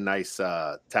see the nice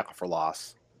tackle for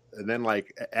loss, and then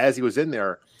as he was in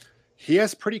there, he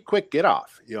has pretty quick get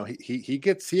off. He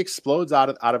explodes out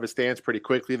of his stance pretty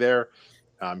quickly there.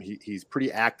 He's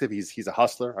pretty active. He's a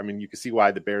hustler. I mean, you can see why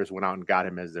the Bears went out and got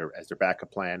him as their backup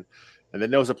plan. And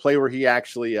then there was a play where he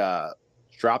actually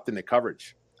dropped into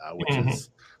coverage,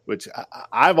 which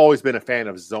I've always been a fan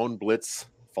of zone blitz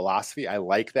philosophy. I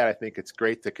like that. I think it's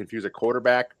great to confuse a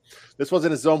quarterback. This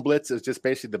wasn't a zone blitz. It was just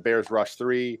basically the Bears rush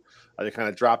 3. They kind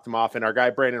of dropped him off. And our guy,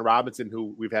 Brandon Robinson,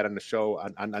 who we've had on the show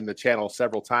on the channel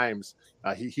several times,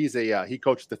 he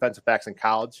coached defensive backs in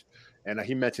college. And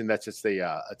he mentioned that's just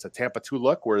it's a Tampa 2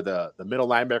 look where the middle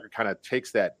linebacker kind of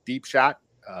takes that deep shot,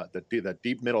 the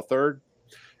deep middle third,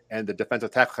 and the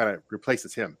defensive tackle kind of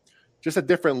replaces him. Just a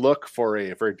different look for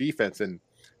a defense, and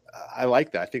I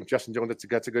like that. I think Justin Jones,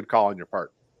 that's a good call on your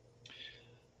part.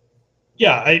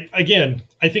 Yeah, I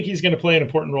think he's going to play an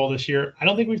important role this year. I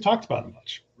don't think we've talked about him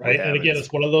much, right? And again,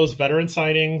 it's one of those veteran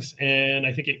signings, and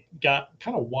I think it got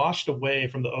kind of washed away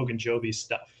from the Ogunjobi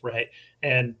stuff, right?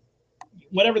 And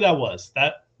whatever that was,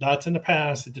 that's in the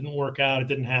past. It didn't work out. It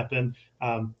didn't happen.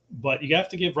 But you have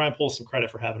to give Ryan Poles some credit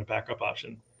for having a backup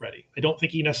option ready. I don't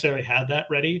think he necessarily had that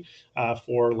ready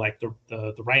for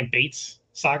the Ryan Bates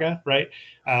saga, right?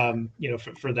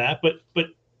 For that. But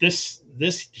this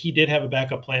he did have a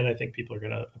backup plan. I think people are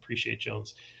going to appreciate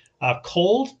Jones.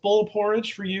 Cold bowl of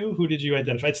porridge for you. Who did you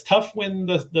identify? It's tough when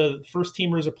the first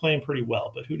teamers are playing pretty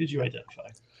well, but who did you identify?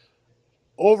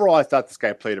 Overall, I thought this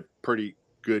guy played a pretty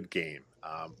good game.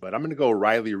 But I'm going to go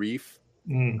Riley Reif.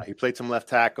 He played some left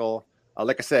tackle.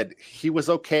 Like I said, he was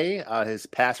okay. His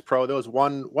pass pro, there was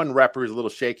one rep who was a little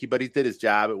shaky, but he did his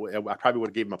job. I probably would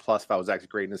have given him a plus if I was actually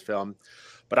grading his film.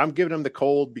 But I'm giving him the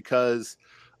cold because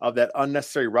of that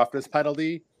unnecessary roughness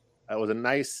penalty. It was a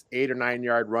nice 8 or 9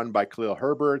 yard run by Khalil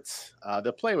Herbert.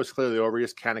 The play was clearly over. He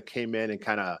just kind of came in and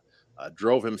kind of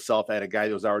drove himself at a guy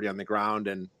that was already on the ground.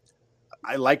 And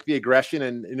I like the aggression,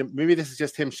 and maybe this is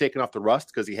just him shaking off the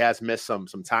rust because he has missed some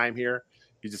time here.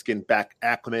 He's just getting back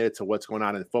acclimated to what's going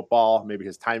on in football. Maybe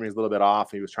his timing is a little bit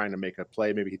off. He was trying to make a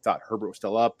play. Maybe he thought Herbert was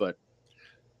still up, but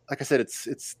like I said,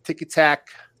 it's ticky-tack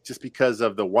just because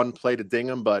of the one play to ding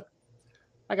him, but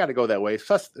I got to go that way.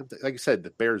 Plus, like you said,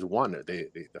 the Bears won.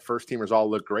 The first teamers all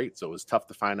look great, so it was tough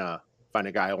to find a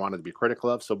guy I wanted to be critical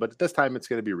of. So, but this time it's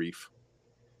going to be Reif.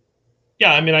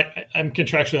 Yeah, I mean, I'm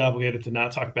contractually obligated to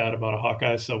not talk bad about a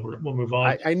Hawkeye, so we'll move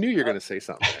on. I knew you were going to say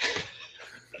something.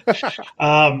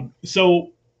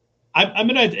 So I'm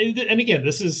gonna, and again,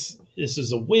 this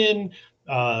is a win.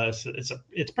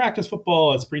 It's practice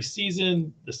football. It's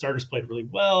preseason. The starters played really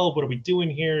well. What are we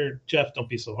doing here, Jeff? Don't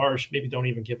be so harsh. Maybe don't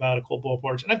even give out a cold bowl of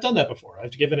porridge. And I've done that before.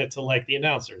 I've given it to the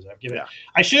announcers.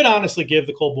 I should honestly give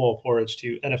the cold bowl of porridge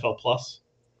to NFL Plus.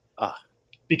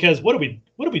 Because what are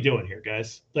we doing here,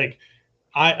 guys?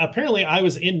 I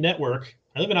was in network.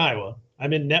 I live in Iowa.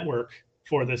 I'm in network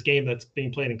for this game that's being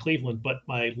played in Cleveland, but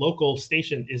my local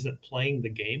station isn't playing the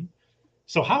game.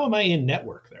 So how am I in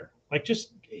network there?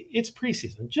 It's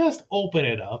preseason. Just open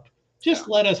it up. Just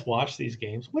let us watch these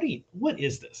games. What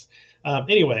is this?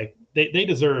 Anyway, they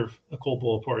deserve a cold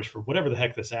bowl of porridge for whatever the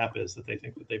heck this app is that they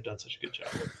think that they've done such a good job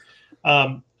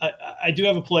with. I do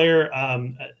have a player,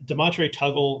 Demontre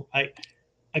Tuggle.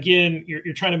 again,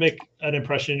 you're trying to make an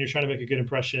impression. You're trying to make a good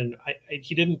impression.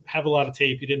 He didn't have a lot of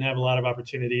tape. He didn't have a lot of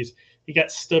opportunities. He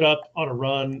got stood up on a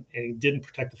run and he didn't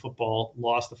protect the football,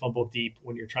 lost the fumble deep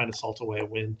when you're trying to salt away a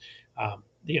win.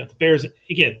 The Bears,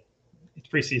 again, it's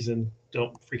preseason.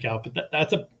 Don't freak out, but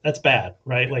that's bad,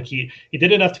 right? Like he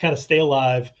did enough to kind of stay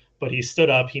alive, but he stood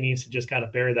up. He needs to just kind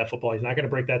of bury that football. He's not going to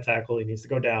break that tackle. He needs to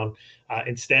go down.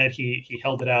 Instead, he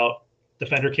held it out.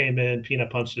 Defender came in,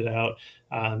 Peanut punched it out,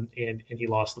 and he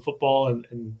lost the football,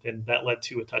 and that led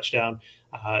to a touchdown.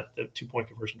 The 2-point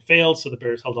conversion failed, so the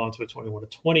Bears held on to a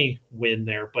 21-20 win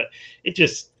there. But it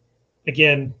just,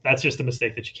 again, that's just a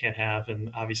mistake that you can't have, and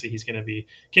obviously he's going to be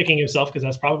kicking himself because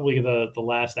that's probably the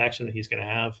last action that he's going to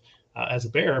have as a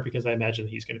Bear, because I imagine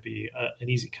he's going to be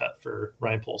an easy cut for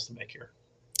Ryan Poles to make here.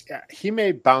 Yeah, he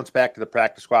may bounce back to the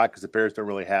practice squad because the Bears don't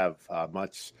really have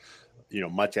much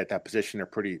at that position. They're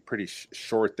pretty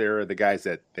short there. The guys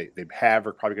that they have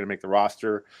are probably going to make the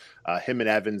roster. Him and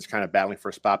Evans kind of battling for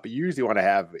a spot, but you usually want to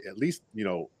have at least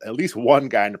one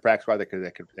guy in the practice squad that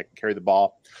can carry the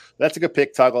ball. That's a good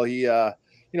pick, Tuggle. He,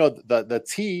 the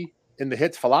T in the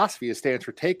hits philosophy stands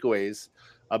for takeaways,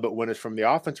 but when it's from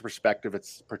the offensive perspective,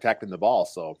 it's protecting the ball.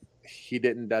 So he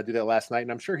didn't do that last night,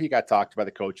 and I'm sure he got talked to by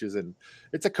the coaches, and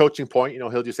it's a coaching point.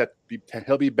 He'll just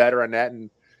he'll be better on that, and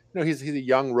he's a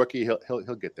young rookie.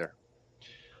 He'll get there.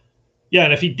 Yeah,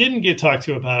 and if he didn't get talked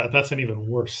to about it, that's an even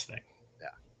worse thing.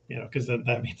 Yeah, because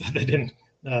that means that they didn't.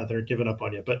 They're giving up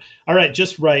on you. But all right,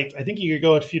 just right. I think you could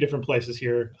go a few different places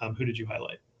here. Who did you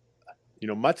highlight?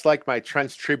 Much like my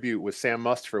Trent's tribute with Sam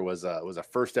Mustipher was a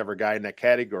first ever guy in that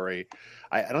category.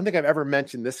 I don't think I've ever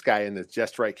mentioned this guy in the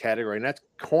just right category, and that's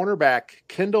cornerback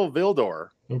Kindle Vildor.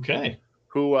 Okay.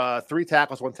 Who 3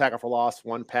 tackles, 1 tackle for loss,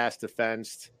 1 pass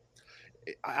defensed.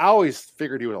 I always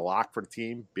figured he was a lock for the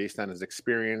team based on his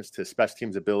experience, his special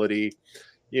teams ability,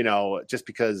 just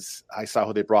because I saw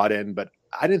who they brought in, but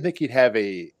I didn't think he'd have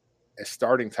a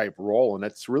starting type role. And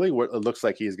that's really what it looks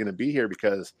like he's going to be here,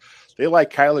 because they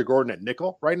like Kyler Gordon at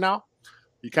nickel right now.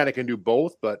 You kind of can do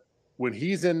both, but when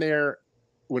he's in there,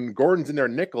 when Gordon's in there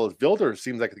nickel, Vildor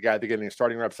seems like the guy they're getting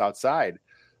starting reps outside.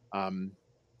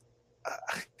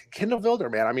 Kindle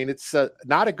Vildor, man. I mean, it's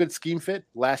not a good scheme fit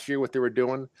last year, what they were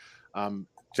doing.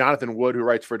 Jonathan Wood, who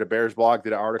writes for the Bears blog,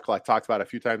 did an article I talked about a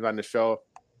few times on the show,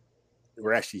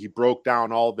 where actually he broke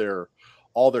down all their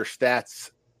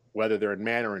stats, whether they're in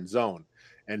man or in zone.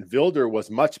 And Vildor was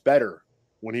much better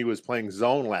when he was playing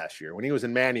zone last year. When he was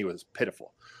in man, he was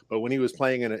pitiful. But when he was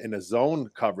playing in a zone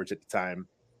coverage at the time,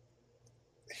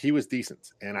 he was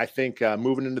decent. And I think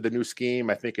moving into the new scheme,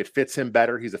 I think it fits him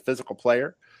better. He's a physical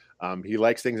player. He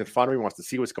likes things in front of him. He wants to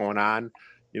see what's going on.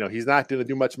 He's not going to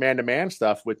do much man-to-man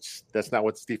stuff, which that's not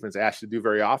what Stephens asked to do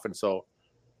very often. So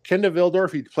Kindle Vildor,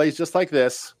 if he plays just like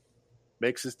this,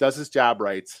 does his job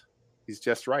right, he's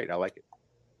just right. I like it.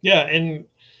 Yeah, and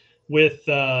with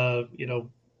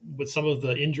with some of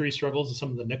the injury struggles of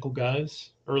some of the nickel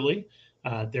guys early,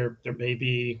 there may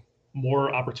be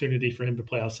more opportunity for him to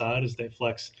play outside as they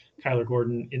flex Kyler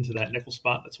Gordon into that nickel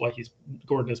spot. That's why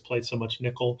Gordon has played so much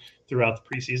nickel throughout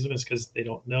the preseason, is because they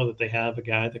don't know that they have a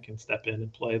guy that can step in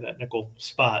and play that nickel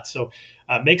spot. So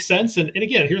makes sense. And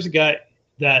again, here's a guy.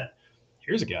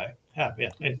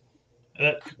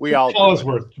 We all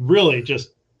Collinsworth really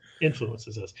just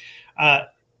influences us.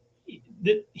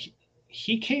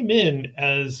 He came in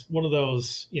as one of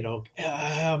those,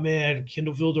 oh man,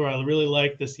 Kindle Vildor, I really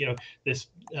like this,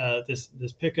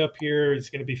 this pickup here. It's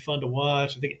going to be fun to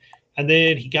watch. I think, and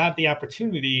then he got the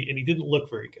opportunity and he didn't look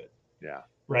very good. Yeah.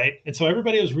 Right. And so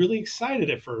everybody was really excited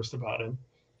at first about him.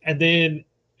 And then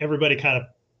everybody kind of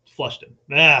flushed him.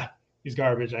 He's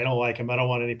garbage. I don't like him. I don't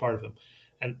want any part of him.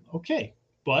 And okay,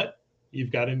 but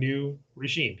you've got a new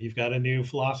regime. You've got a new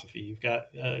philosophy. You've got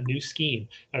a new scheme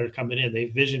that are coming in. They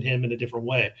vision him in a different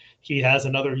way. He has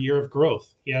another year of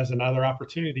growth. He has another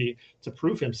opportunity to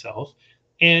prove himself.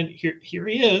 And here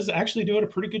he is actually doing a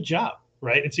pretty good job,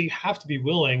 right? And so you have to be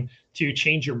willing to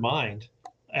change your mind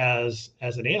as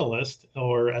an analyst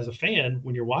or as a fan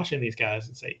when you're watching these guys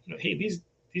and say, hey,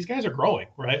 these guys are growing,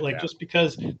 right? Like just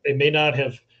because they may not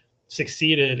have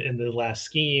succeeded in the last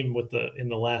scheme in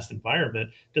the last environment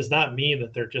does not mean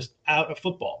that they're just out of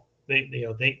football.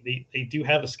 They do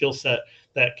have a skill set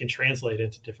that can translate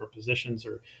into different positions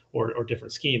or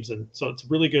different schemes. And so it's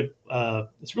really good.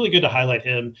 It's really good to highlight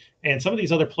him and some of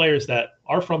these other players that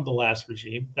are from the last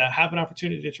regime that have an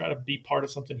opportunity to try to be part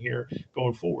of something here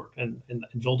going forward. And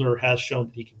Vildor has shown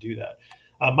that he can do that.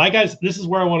 My guys, this is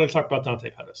where I want to talk about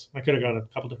Dante Pettis. I could have gone a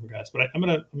couple different guys, but I'm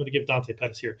gonna give Dante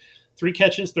Pettis here 3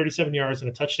 catches, 37 yards, and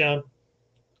a touchdown.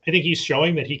 I think he's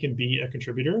showing that he can be a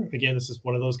contributor. Again, this is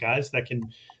one of those guys that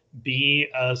can be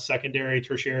a secondary,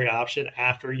 tertiary option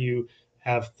after you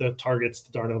have the targets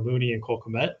to Darnell Mooney and Cole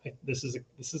Kmet. This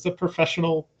is a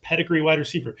professional pedigree wide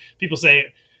receiver. People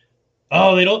say,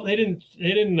 "Oh, they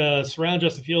didn't surround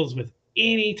Justin Fields with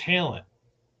any talent."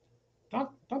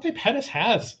 Dante Pettis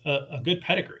has a good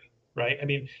pedigree, right? I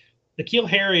mean, N'Keal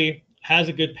Harry has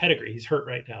a good pedigree. He's hurt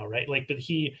right now, right? But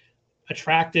he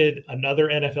attracted another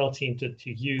NFL team to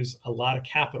use a lot of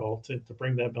capital to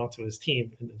bring them onto his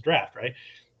team in the draft, right?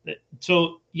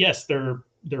 So yes, they're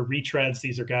retreads.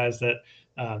 These are guys that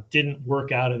didn't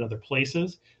work out in other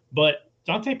places, but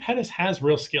Dante Pettis has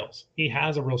real skills. He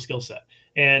has a real skill set,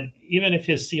 and even if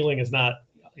his ceiling is not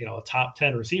a top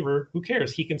 10 receiver, who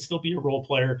cares? He can still be a role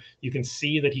player. You can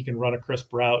see that he can run a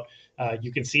crisp route.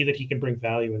 You can see that he can bring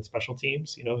value in special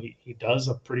teams. He does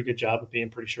a pretty good job of being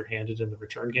pretty sure-handed in the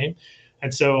return game.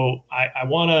 And so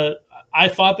I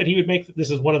thought that he would make,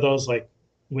 this is one of those, like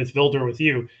with Vilder, with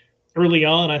you, early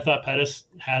on, I thought Pettis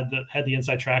had the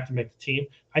inside track to make the team.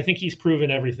 I think he's proven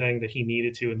everything that he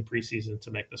needed to in the preseason to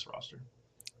make this roster.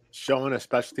 Showing a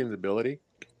special teams ability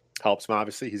helps him.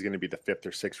 Obviously, he's going to be the 5th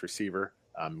or 6th receiver.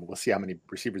 We'll see how many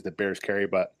receivers the Bears carry,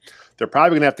 but they're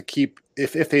probably going to have to keep,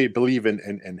 if they believe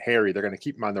in Harry, they're going to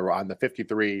keep him on the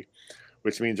 53,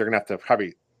 which means they're going to have to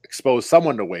probably expose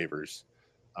someone to waivers.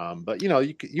 But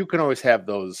you can always have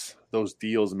those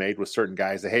deals made with certain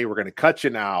guys that, hey, we're going to cut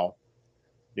you now,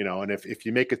 and if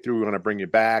you make it through, we want to bring you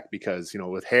back because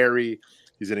with Harry,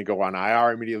 he's going to go on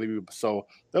IR immediately. So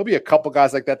there'll be a couple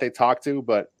guys like that they talk to,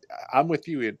 but I'm with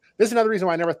you. And this is another reason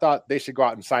why I never thought they should go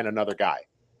out and sign another guy.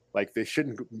 Like they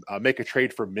shouldn't make a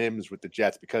trade for Mims with the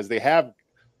Jets because they have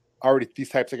already these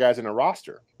types of guys in a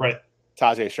roster. Right.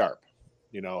 Tajay Sharp,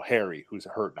 Harry, who's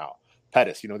hurt now,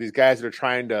 Pettis, these guys that are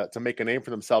trying to make a name for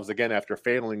themselves again after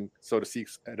failing, so to speak,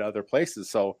 at other places.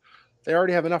 So they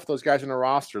already have enough of those guys in the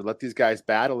roster. Let these guys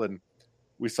battle. And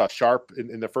we saw Sharp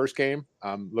in the first game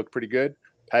look pretty good.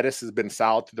 Pettis has been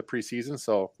solid through the preseason.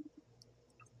 So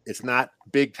it's not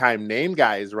big time name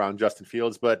guys around Justin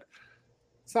Fields, but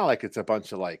it's not like it's a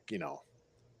bunch of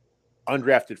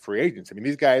undrafted free agents. I mean,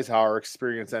 these guys are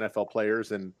experienced NFL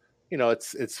players, and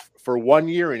it's for 1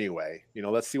 year anyway.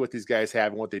 Let's see what these guys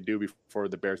have and what they do before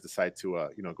the Bears decide to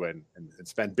go ahead and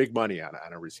spend big money on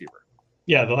a receiver.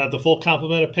 Yeah, they'll have the full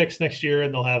complement of picks next year,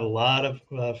 and they'll have a lot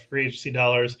of free agency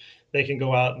dollars. They can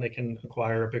go out and they can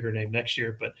acquire a bigger name next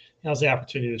year, but now's the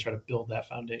opportunity to try to build that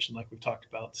foundation like we've talked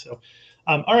about. So,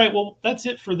 all right, well, that's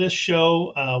it for this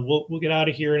show. We'll get out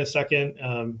of here in a second.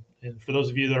 And for those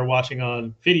of you that are watching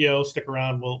on video, stick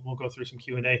around. We'll go through some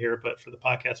Q&A here, but for the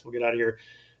podcast, we'll get out of here.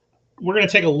 We're going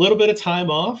to take a little bit of time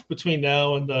off between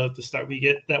now and the start. We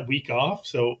get that week off.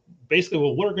 So basically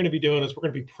what we're going to be doing is we're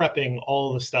going to be prepping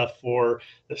all the stuff for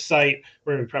the site.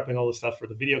 We're going to be prepping all the stuff for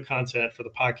the video content, for the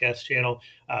podcast channel,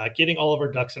 getting all of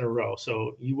our ducks in a row.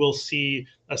 So you will see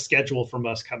a schedule from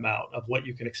us come out of what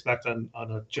you can expect on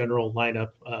a general lineup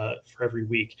for every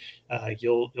week.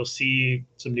 You'll see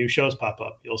some new shows pop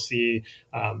up. You'll see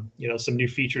some new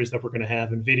features that we're going to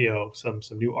have in video, some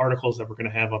new articles that we're going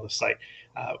to have on the site.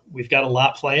 We've got a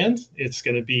lot planned. It's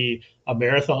going to be a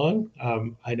marathon.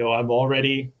 I know I'm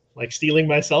already stealing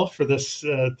myself for this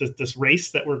race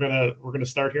that we're gonna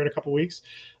start here in a couple weeks,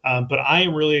 but I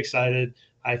am really excited.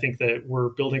 I think that we're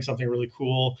building something really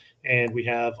cool, and we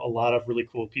have a lot of really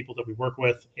cool people that we work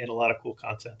with and a lot of cool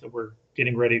content that we're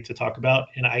getting ready to talk about.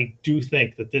 And I do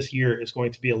think that this year is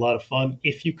going to be a lot of fun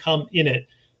if you come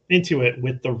into it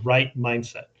with the right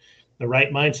mindset. The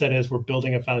right mindset is we're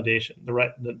building a foundation. The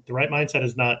right mindset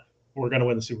is not we're going to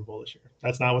win the Super Bowl this year.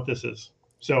 That's not what this is.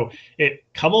 So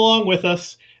come along with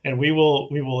us, and we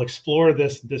will explore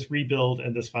this rebuild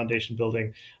and this foundation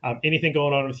building. Anything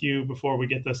going on with you before we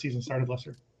get the season started,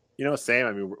 Lester? Sam,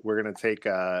 I mean, we're going to take,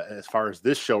 as far as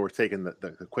this show, we're taking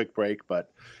the quick break.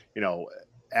 But,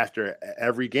 after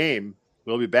every game,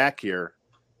 we'll be back here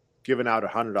giving out a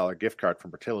 $100 gift card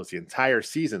from Portillo's the entire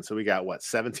season. So we got,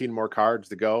 17 more cards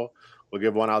to go. We'll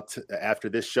give one out after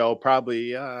this show.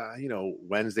 Probably,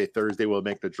 Wednesday, Thursday, we'll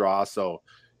make the draw. So,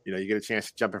 you get a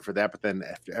chance to jump in for that. But then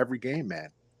after every game, man,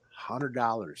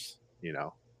 $100, A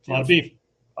lot of beef.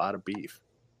 A lot of beef.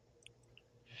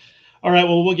 All right,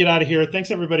 well, we'll get out of here. Thanks,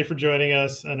 everybody, for joining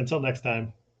us. And until next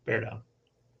time, bear down.